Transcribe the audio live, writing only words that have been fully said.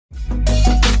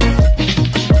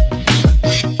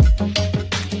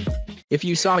If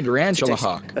you saw a tarantula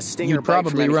hawk, you'd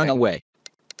probably run away.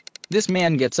 This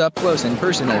man gets up close and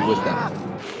personal with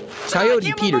them.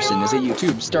 Coyote Peterson is a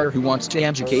YouTube star who wants to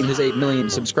educate his 8 million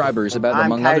subscribers about,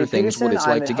 among other things, what it's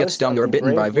like to get stung or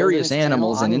bitten by various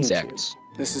animals and insects.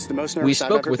 We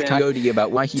spoke with Coyote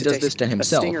about why he does this to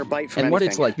himself, and what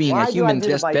it's like being a human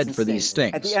test bed for these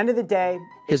stings. At the end of the day,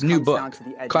 his new book,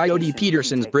 Coyote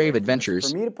Peterson's Brave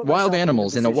Adventures, Wild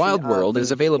Animals in a Wild World,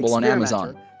 is available on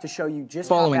Amazon.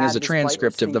 Following is a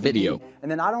transcript of the video.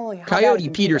 Coyote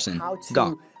Peterson,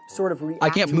 Gawk. I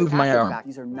can't move my arm.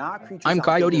 I'm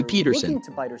Coyote Peterson.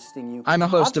 I'm a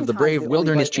host of the Brave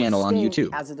Wilderness channel on YouTube.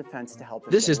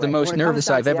 This is the most nervous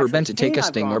I've ever been to take a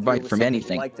sting or bite from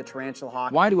anything.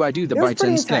 Why do I do the bites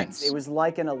and stings?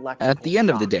 At the end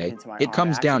of the day, it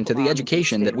comes down to the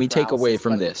education that we take away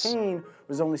from this.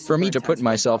 For me to put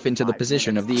myself into the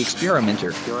position of the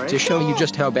experimenter, to show you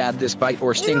just how bad this bite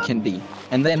or sting can be,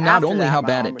 and then not only how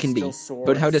bad it can be,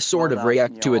 but how to sort of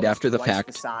react to it after the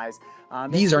fact.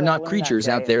 These are not creatures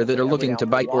out there that are looking to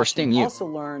bite or sting you.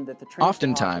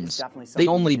 Oftentimes, they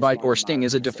only bite or sting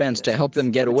as a defense to help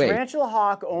them get away.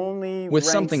 With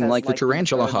something like the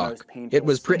tarantula hawk, it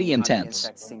was pretty intense.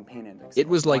 It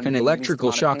was like an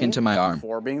electrical shock into my arm.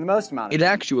 It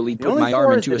actually put my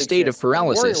arm into a state of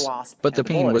paralysis, but the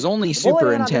pain was only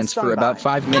super intense for about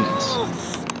 5 minutes.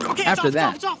 After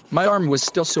that, my arm was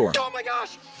still sore.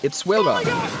 It swelled up,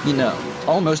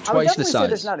 almost twice the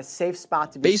size.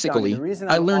 Basically,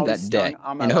 I learned that day,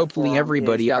 and hopefully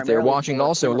everybody out there watching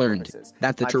also learned,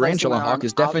 that the tarantula hawk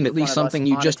is definitely something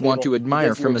you just want to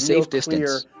admire from a safe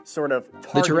distance.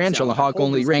 The tarantula hawk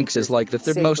only ranks as like the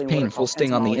third most painful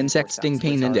sting on the insect sting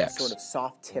pain index.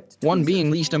 1 being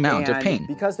least amount of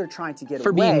pain.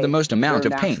 For being the most amount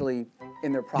of pain.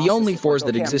 The only 4s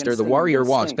that exist are the warrior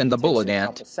wasp and the bullet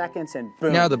ant.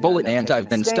 Now the bullet ant I've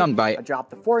been stung by.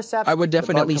 I would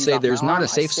definitely say there's not a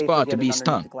safe spot to be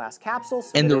stung.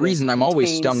 And the reason I'm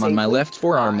always stung on my left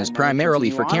forearm is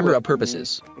primarily for camera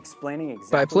purposes.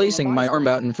 By placing my arm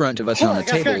out in front of us on a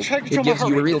table, it gives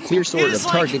you a real clear sort of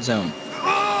target zone.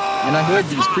 And I hold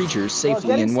these creatures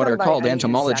safely in what are called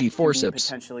entomology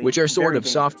forceps, which are sort of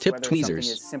soft-tipped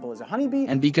tweezers.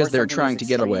 And because they're trying to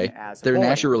get away, they're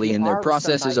naturally in their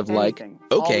processes of like,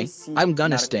 okay, I'm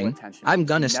gonna sting, I'm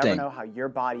gonna sting.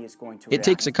 It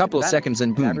takes a couple seconds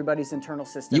and boom,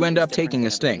 you end up taking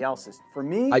a sting.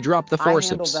 I drop the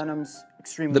forceps.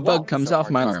 The bug comes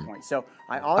off my arm.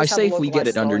 I safely get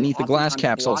it underneath the glass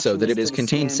capsule so that it is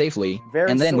contained safely,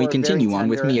 and then we continue on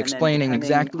with me explaining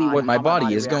exactly what my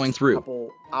body is going through.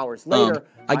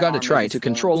 I gotta try to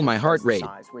control my heart rate.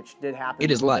 It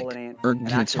is like,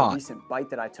 it's hot.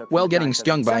 Well, getting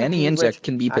stung by any insect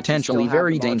can be potentially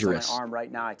very dangerous.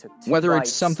 Whether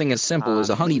it's something as simple as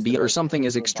a honeybee or something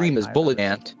as extreme as bullet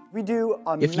ant.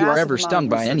 If you are ever stung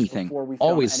by anything,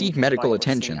 always seek medical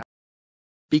attention.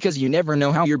 Because you never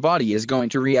know how your body is going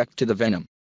to react to the venom.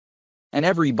 And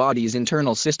everybody's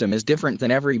internal system is different than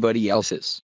everybody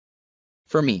else's.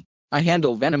 For me, I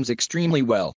handle venoms extremely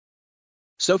well.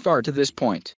 So far to this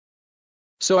point.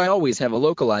 So I always have a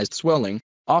localized swelling,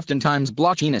 oftentimes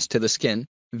blotchiness to the skin,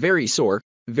 very sore,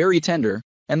 very tender,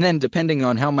 and then depending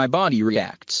on how my body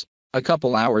reacts, a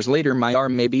couple hours later my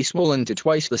arm may be swollen to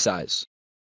twice the size.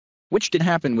 Which did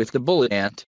happen with the bullet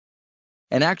ant.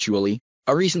 And actually,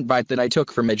 a recent bite that I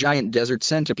took from a giant desert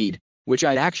centipede, which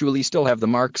I actually still have the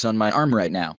marks on my arm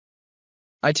right now.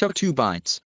 I took 2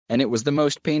 bites, and it was the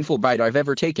most painful bite I've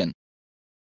ever taken.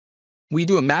 We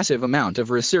do a massive amount of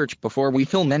research before we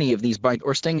film any of these bite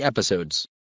or sting episodes.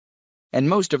 And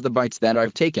most of the bites that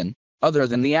I've taken, other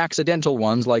than the accidental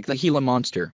ones like the Gila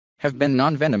monster, have been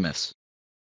non-venomous.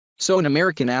 So an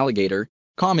American alligator,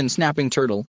 common snapping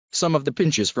turtle, some of the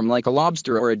pinches from like a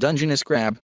lobster or a Dungeness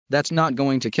crab, that's not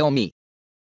going to kill me.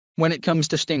 When it comes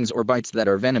to stings or bites that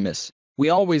are venomous, we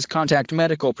always contact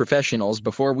medical professionals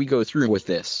before we go through with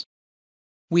this.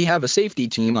 We have a safety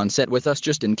team on set with us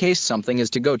just in case something is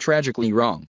to go tragically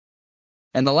wrong.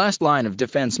 And the last line of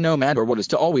defense no matter what is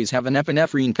to always have an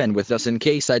epinephrine pen with us in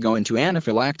case I go into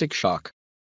anaphylactic shock.